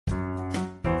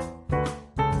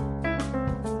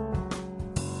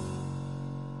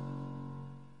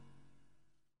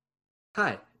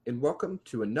Hi, and welcome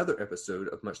to another episode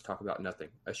of Much Talk About Nothing,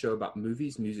 a show about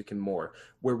movies, music, and more,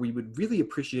 where we would really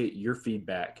appreciate your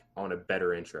feedback on a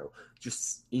better intro.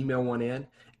 Just email one in,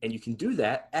 and you can do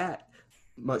that at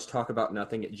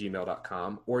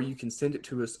muchtalkaboutnothing@gmail.com, or you can send it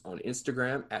to us on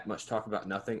Instagram at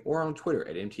muchtalkaboutnothing, or on Twitter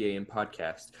at MTAN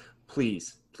Podcast.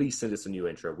 Please send us a new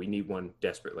intro. We need one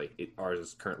desperately. Ours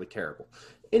is currently terrible.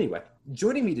 Anyway,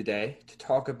 joining me today to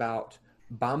talk about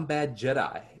Bombad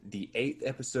Jedi, the 8th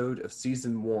episode of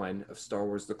Season 1 of Star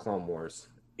Wars The Clone Wars.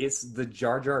 It's the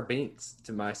Jar Jar Binks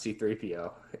to my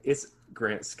C-3PO. It's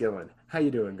Grant Skillen. How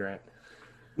you doing, Grant?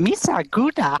 Misa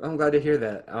Guda. I'm glad to hear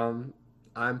that.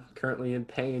 I'm currently in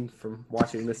pain from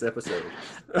watching this episode.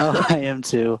 Oh, I am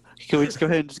too. Can we just go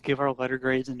ahead and just give our letter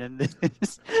grades and end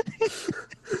this?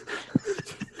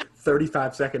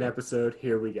 35-second episode.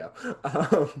 Here we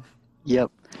go.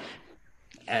 Yep.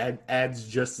 Ads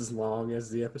just as long as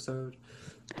the episode.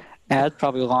 Ad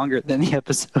probably longer than the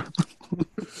episode.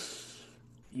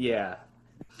 Yeah.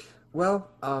 Well,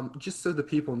 just so the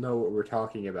people know what we're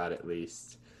talking about at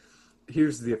least,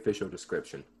 here's the official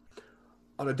description.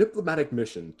 On a diplomatic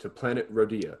mission to planet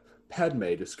Rhodia,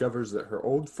 Padme discovers that her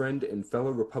old friend and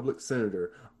fellow Republic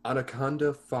Senator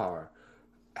Anaconda Farr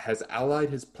has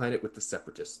allied his planet with the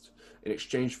Separatists. In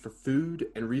exchange for food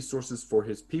and resources for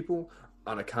his people,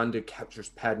 Anaconda captures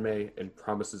Padme and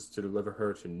promises to deliver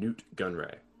her to Newt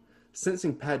Gunray.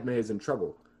 Sensing Padme is in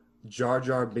trouble, Jar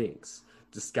Jar Binks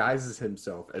disguises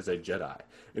himself as a Jedi,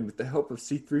 and with the help of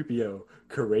C-3PO,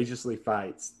 courageously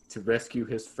fights to rescue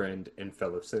his friend and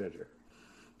fellow senator.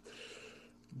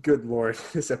 Good Lord,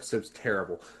 this episode's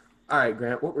terrible. All right,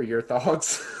 Grant, what were your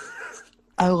thoughts?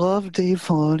 I love Dave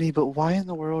Filoni, but why in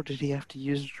the world did he have to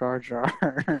use Jar Jar?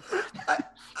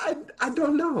 I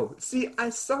don't know. See, I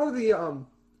saw the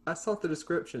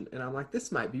description, and I'm like,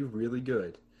 this might be really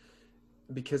good,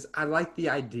 because I like the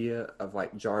idea of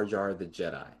like Jar Jar the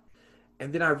Jedi,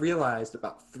 and then I realized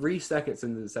about 3 seconds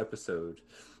into this episode,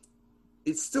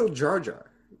 it's still Jar Jar,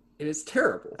 and it's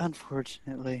terrible.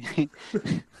 Unfortunately.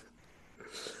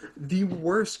 The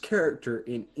worst character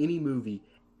in any movie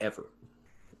ever.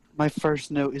 My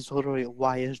first note is literally,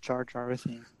 why is Jar Jar a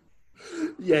thing?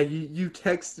 Yeah, you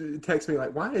text me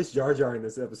like, why is Jar Jar in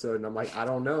this episode? And I'm like, I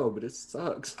don't know, but it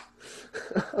sucks.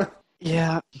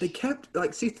 Yeah. They kept,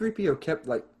 like, C-3PO kept,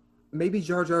 like, maybe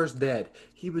Jar Jar's dead.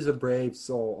 He was a brave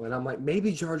soul. And I'm like,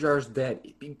 maybe Jar Jar's dead.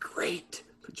 It'd be great.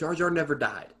 But Jar Jar never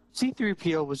died.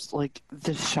 C-3PO was like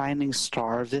the shining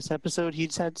star of this episode.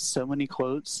 He's had so many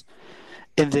quotes.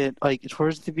 And then, like,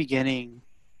 towards the beginning,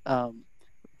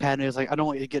 Padme was like, I don't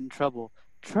want you to get in trouble.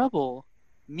 Trouble?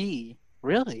 Me?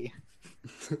 Really?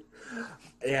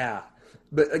 Yeah.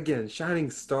 But again,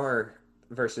 Shining Star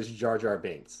versus Jar Jar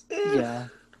Binks. Yeah.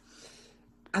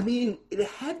 I mean, it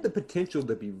had the potential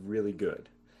to be really good.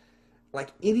 Like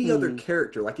any other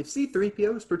character, like if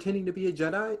C-3PO was pretending to be a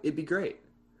Jedi, it'd be great.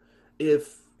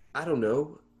 If, I don't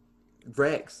know,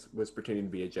 Rex was pretending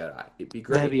to be a Jedi, it'd be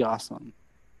great. That'd be awesome.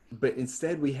 But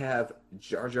instead we have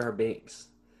Jar Jar Binks,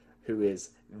 who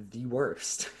is the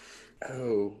worst.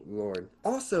 Oh, Lord.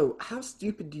 Also, how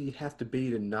stupid do you have to be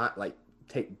to not, like,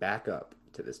 take backup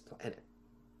to this planet?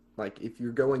 Like, if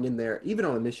you're going in there, even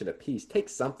on a mission of peace, take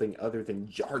something other than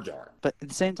Jar Jar. But at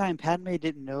the same time, Padme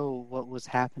didn't know what was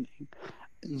happening.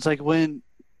 It's like when,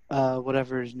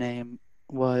 whatever his name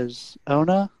was,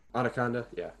 Anaconda?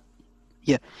 Yeah.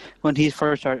 Yeah. When he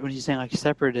first started, when he's saying, like,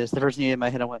 separatist, the first thing in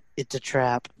my head, I went, it's a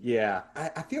trap. Yeah.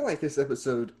 I feel like this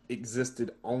episode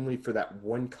existed only for that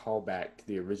one callback to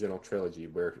the original trilogy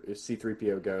where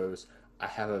C-3PO goes, I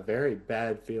have a very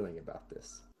bad feeling about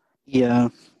this. Yeah.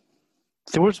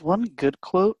 There was one good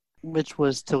quote, which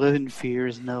was, to live in fear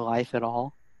is no life at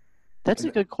all. That's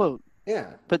a good quote.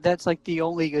 Yeah. But that's, like, the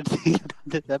only good thing about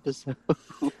this episode.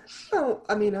 Well,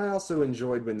 I mean, I also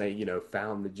enjoyed when they,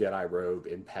 found the Jedi robe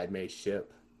in Padme's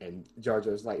ship, and Jar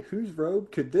Jar's like, whose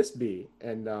robe could this be?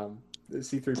 And the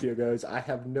C-3PO goes, I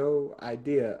have no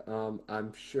idea,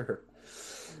 I'm sure.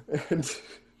 And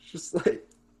just like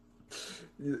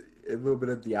a little bit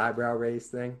of the eyebrow raise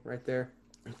thing right there.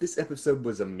 If this episode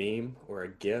was a meme or a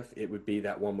GIF, it would be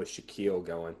that one with Shaquille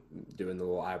doing the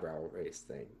little eyebrow raise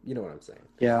thing. You know what I'm saying?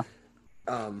 Yeah.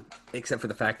 Except for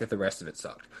the fact that the rest of it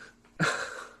sucked.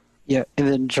 Yeah, and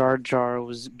then Jar Jar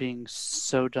was being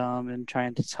so dumb and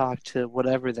trying to talk to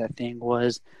whatever that thing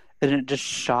was, and it just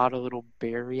shot a little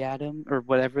berry at him, or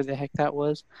whatever the heck that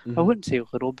was. Mm-hmm. I wouldn't say a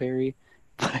little berry,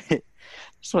 but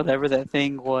just whatever that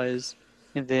thing was.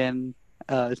 And then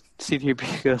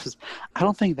C-3PO goes, I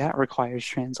don't think that requires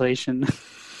translation.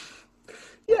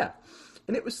 Yeah,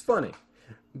 and it was funny,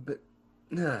 but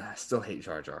I still hate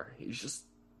Jar Jar. He's just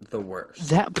the worst.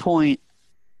 That point,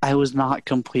 I was not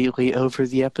completely over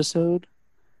the episode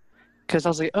because I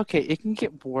was like, okay, it can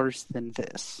get worse than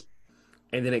this.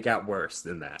 And then it got worse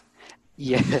than that.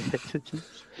 Yeah.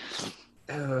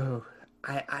 Oh,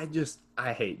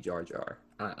 I hate Jar Jar.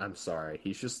 I'm sorry.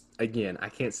 He's just, again, I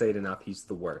can't say it enough. He's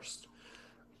the worst.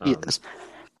 Yes.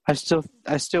 I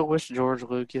still wish George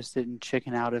Lucas didn't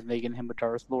chicken out of making him a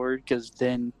Darth Lord, because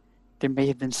then there may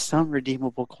have been some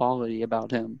redeemable quality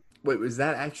about him. Wait, was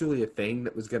that actually a thing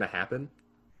that was going to happen?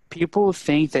 People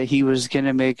think that he was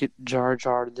gonna make Jar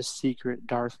Jar the secret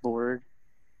Darth Lord,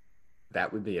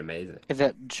 That would be amazing. and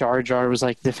that Jar Jar was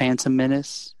like the Phantom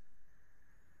Menace.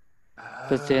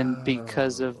 But then,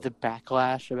 because of Oh, the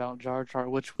backlash about Jar Jar,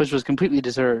 which was completely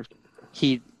deserved,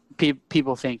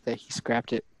 people think that he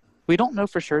scrapped it. We don't know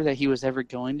for sure that he was ever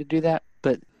going to do that,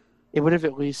 but it would have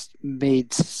at least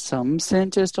made some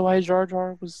sense as to why Jar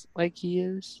Jar was like he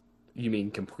is. you mean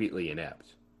completely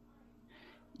inept?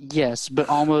 Yes, but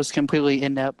almost completely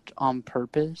inept on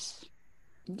purpose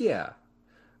Yeah,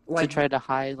 to like try to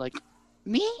hide, like,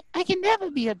 me? I can never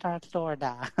be a Darth Lord.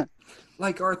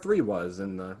 like R3 was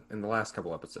in the last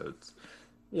couple episodes.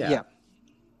 Yeah, Yeah.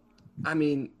 I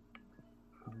mean,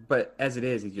 but as it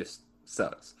is, he just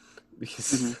sucks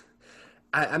because.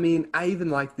 I mean, I even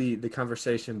like the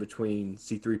conversation between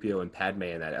C-3PO and Padme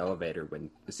in that elevator when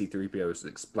the C-3PO is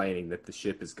explaining that the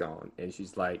ship is gone, and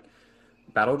she's like,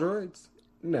 "Battle droids?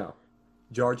 No,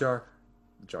 Jar Jar,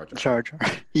 Jar Jar." Jar Jar.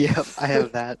 Yep, I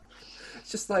have that.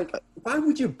 It's just like, why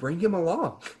would you bring him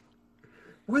along?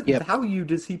 What Yep. value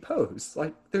does he pose?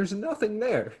 Like, there's nothing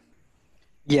there.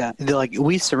 Yeah, they're like,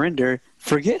 we surrender.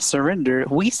 Forget surrender.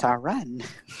 We surrender.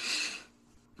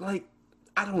 Like,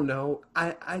 I don't know.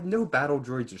 I know battle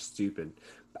droids are stupid,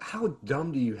 but how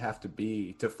dumb do you have to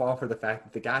be to fall for the fact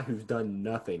that the guy who's done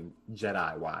nothing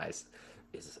Jedi wise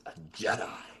is a Jedi?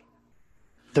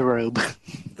 The robe.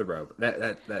 The robe.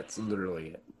 That's literally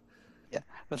it. Yeah,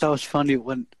 but that was funny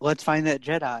when let's find that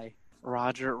Jedi.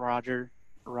 Roger, Roger,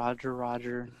 Roger, Roger,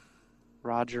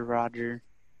 Roger, Roger,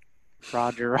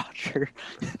 Roger, Roger.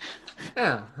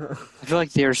 Yeah, I feel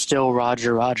like they're still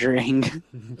Roger, Rogering.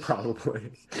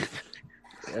 probably.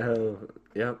 Oh,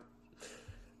 yep.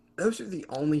 Those are the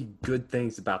only good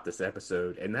things about this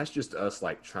episode, and that's just us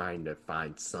like trying to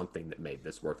find something that made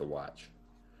this worth a watch.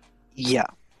 Yeah,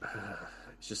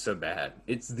 It's just so bad.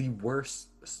 It's the worst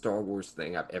Star Wars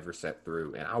thing I've ever sat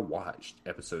through, and I watched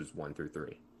episodes 1 through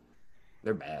 3.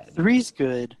 They're bad. three's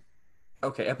good.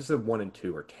 Okay, episode 1 and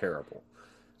 2 are terrible.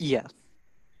 Yeah,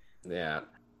 Yeah.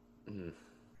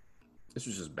 This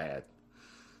was just bad.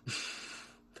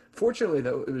 Fortunately,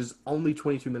 though, it was only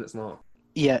 22 minutes long.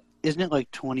 yeah. Isn't it like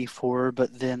 24?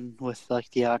 But then with like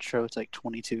the outro, it's like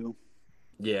 22.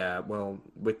 Yeah, well,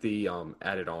 with the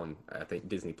added on, I think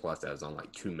Disney Plus adds on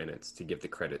like 2 minutes to give the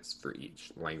credits for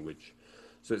each language,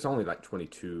 so it's only like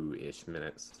 22-ish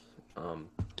minutes.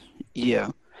 Yeah,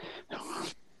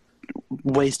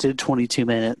 wasted 22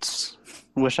 minutes.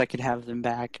 Wish I could have them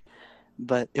back.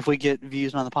 But if we get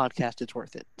views on the podcast, it's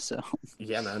worth it. So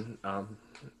Yeah, man. I'm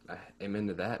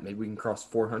into that. Maybe we can cross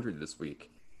 400 this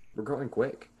week. We're going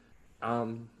quick.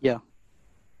 yeah,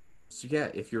 So yeah,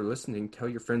 if you're listening, tell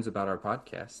your friends about our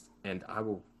podcast, and I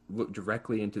will look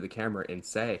directly into the camera and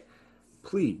say,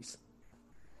 please.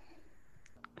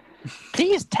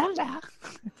 please tell her.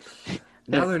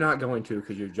 Now they're not going to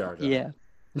because you're Jar Jar. Yeah,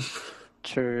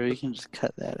 true. You can just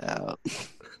cut that out.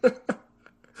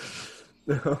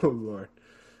 Oh Lord.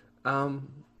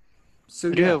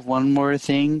 So I do yeah. have one more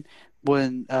thing.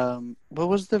 When what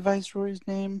was the Viceroy's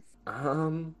name?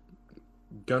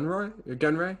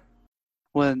 Gunray?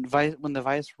 When the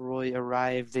Viceroy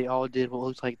arrived, they all did what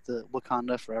looked like the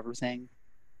Wakanda Forever thing.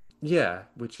 Yeah,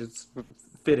 which is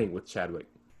fitting with Chadwick.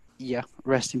 Yeah,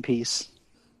 rest in peace.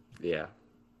 Yeah.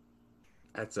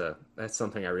 That's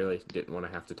something I really didn't want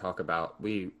to have to talk about.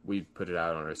 We put it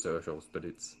out on our socials, but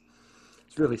it's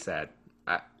really sad.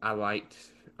 I liked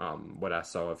what I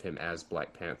saw of him as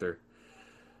Black Panther.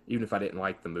 Even if I didn't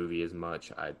like the movie as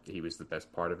much, he was the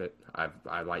best part of it.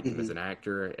 I liked him as an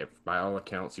actor. By all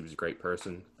accounts, he was a great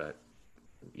person, but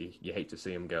you hate to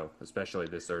see him go, especially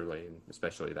this early and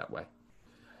especially that way.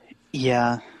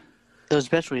 Yeah, it was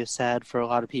especially sad for a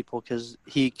lot of people because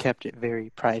he kept it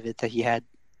very private that he had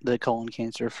the colon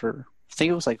cancer for, I think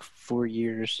it was like 4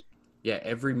 years. Yeah,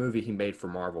 every movie he made for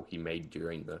Marvel, he made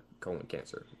during the colon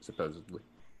cancer, supposedly.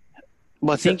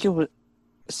 Well, I think it was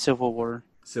Civil War.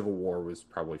 Civil War was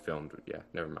probably filmed. Yeah,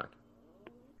 never mind.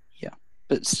 Yeah,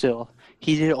 but still,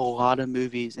 he did a lot of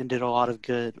movies and did a lot of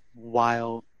good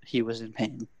while he was in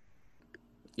pain.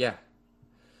 Yeah.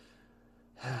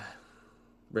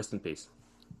 Rest in peace.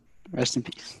 Rest in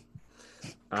peace.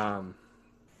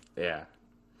 Yeah.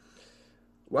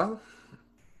 Well,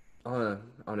 on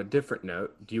a different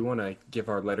note, do you want to give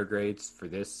our letter grades for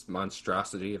this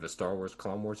monstrosity of a Star Wars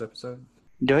Clone Wars episode?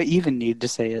 Do I even need to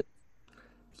say it?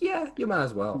 Yeah, you might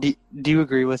as well. Do you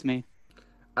agree with me?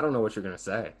 I don't know what you're gonna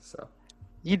say, so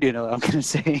You do know what I'm going to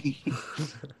say.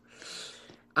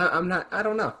 I'm not. I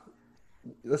don't know.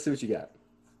 Let's see what you got.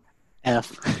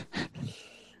 F.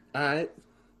 All right.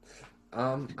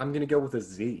 I'm gonna go with a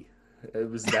Z. It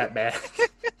was that bad.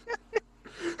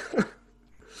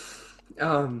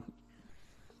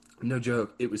 No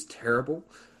joke. It was terrible.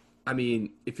 I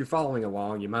mean, if you're following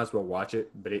along, you might as well watch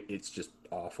it. But it's just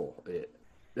awful. Ugh,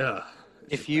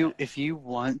 it's just bad. If you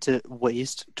want to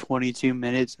waste 22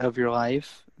 minutes of your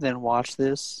life, then watch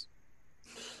this.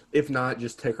 If not,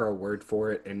 just take our word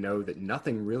for it and know that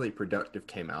nothing really productive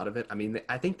came out of it. I mean,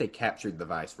 I think they captured the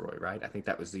Viceroy, right? I think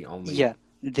that was the only. Yeah,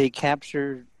 they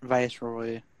captured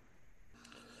Viceroy.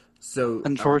 So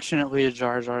Unfortunately,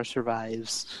 Jar Jar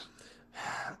survives.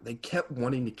 they kept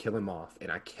wanting to kill him off, and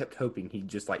I kept hoping he'd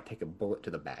just like take a bullet to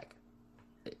the back.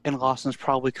 And Lawson's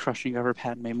probably crushing over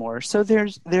Padme more. So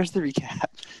there's the recap.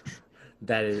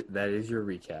 That is your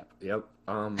recap. Yep.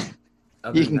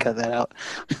 You can cut that out.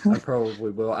 I probably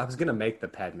will. I was gonna make the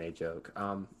Padme joke.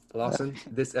 Lawson,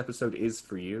 this episode is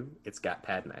for you. It's got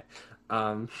Padme.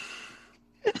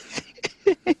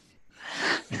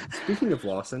 Speaking of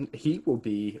Lawson, he will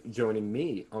be joining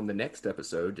me on the next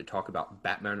episode to talk about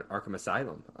Batman Arkham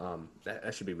Asylum.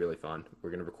 That should be really fun.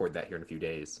 We're gonna record that here in a few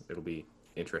days. It'll be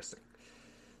interesting.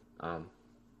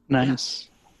 Nice.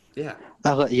 Yeah.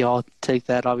 I'll let y'all take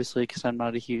that, obviously, because I'm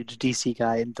not a huge DC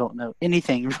guy and don't know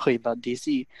anything really about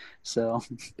DC. So,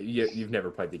 You've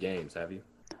never played the games, have you?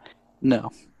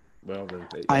 no. Well, then,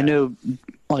 yeah. I know,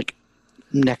 like,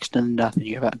 next to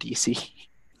nothing about DC.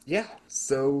 Yeah.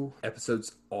 So,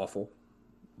 episode's awful.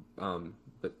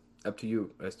 But up to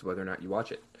you as to whether or not you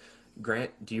watch it.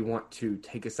 Grant, do you want to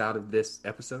take us out of this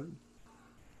episode?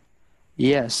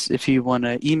 Yes, if you want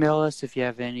to email us, if you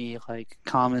have any, like,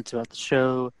 comments about the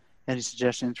show, any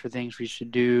suggestions for things we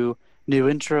should do, new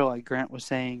intro, like Grant was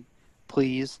saying,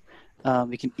 please.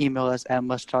 You can email us at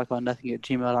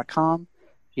muchtalkaboutnothing@gmail.com.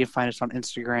 You can find us on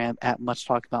Instagram at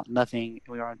muchtalkaboutnothing.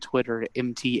 We are on Twitter at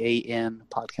MTAN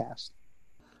Podcast.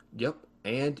 Yep.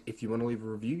 And if you want to leave a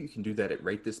review, you can do that at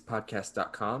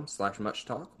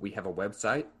ratethispodcast.com/muchtalk. We have a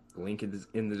website. The link is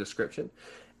in the description.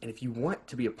 And if you want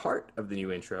to be a part of the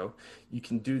new intro, you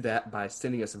can do that by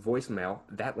sending us a voicemail.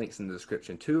 That link's in the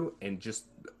description too. And just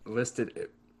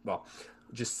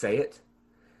just say it.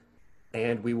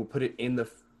 And we will put it in the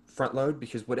front load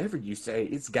because whatever you say,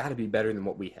 it's got to be better than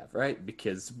what we have, right?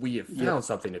 Because we have found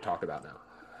something to talk about now.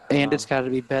 And it's got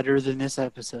to be better than this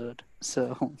episode.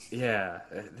 So yeah,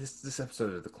 this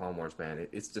episode of the Clone Wars, man,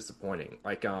 it's disappointing.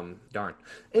 Like, darn.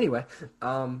 Anyway,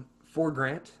 for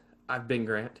Grant, I've been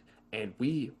Grant, and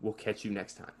we will catch you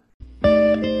next time.